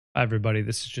Hi everybody,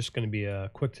 this is just going to be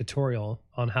a quick tutorial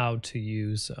on how to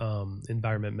use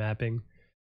environment mapping,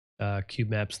 cube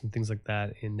maps and things like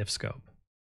that in NifScope.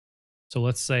 So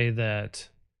let's say that,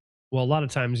 well, a lot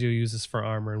of times you'll use this for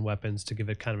armor and weapons to give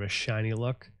it kind of a shiny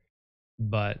look.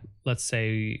 But let's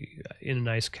say in an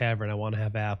ice cavern I want to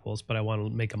have apples, but I want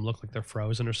to make them look like they're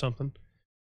frozen or something.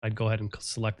 I'd go ahead and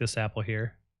select this apple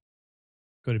here,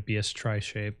 go to BS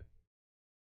Tri-Shape,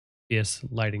 BS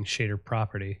Lighting Shader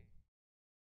Property.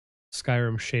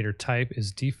 Skyrim shader type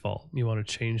is default. You want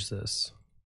to change this.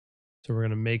 So we're going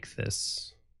to make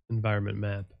this environment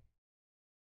map.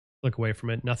 Click away from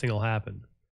it, nothing will happen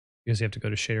because you have to go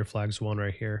to shader flags 1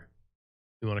 right here.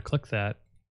 You want to click that,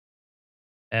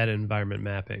 add environment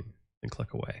mapping, and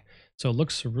click away. So it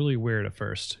looks really weird at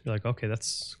first. You're like, okay,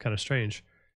 that's kind of strange.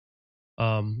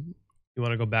 You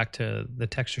want to go back to the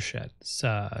texture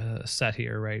set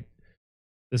here, right?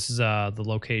 This is the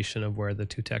location of where the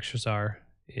two textures are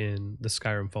in the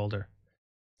Skyrim folder.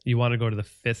 You want to go to the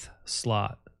 5th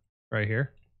slot right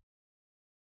here.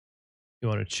 You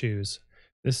want to choose.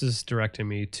 This is directing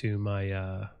me to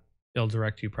my, it'll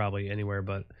direct you probably anywhere,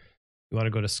 but you want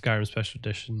to go to Skyrim Special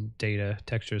Edition, Data,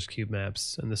 Textures, Cube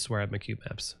Maps, and this is where I have my cube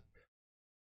maps.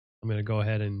 I'm going to go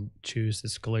ahead and choose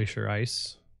this Glacier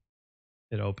Ice,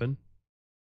 hit open,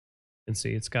 and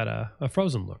see it's got a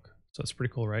frozen look. So it's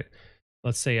pretty cool, right?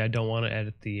 Let's say I don't want to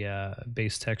edit the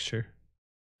base texture,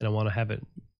 and I want to have it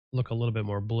look a little bit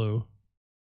more blue.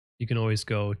 You can always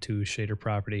go to Shader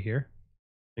Property here,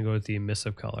 and go with the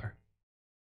emissive color.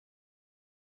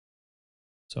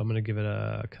 So I'm going to give it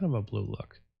a kind of a blue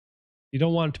look. You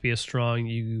don't want it to be as strong.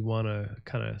 You want to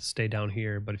kind of stay down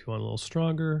here, but if you want a little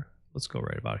stronger, let's go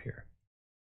right about here.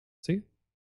 See?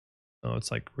 Oh,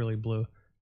 it's like really blue.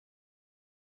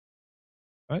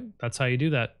 All right, that's how you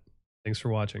do that. Thanks for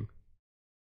watching.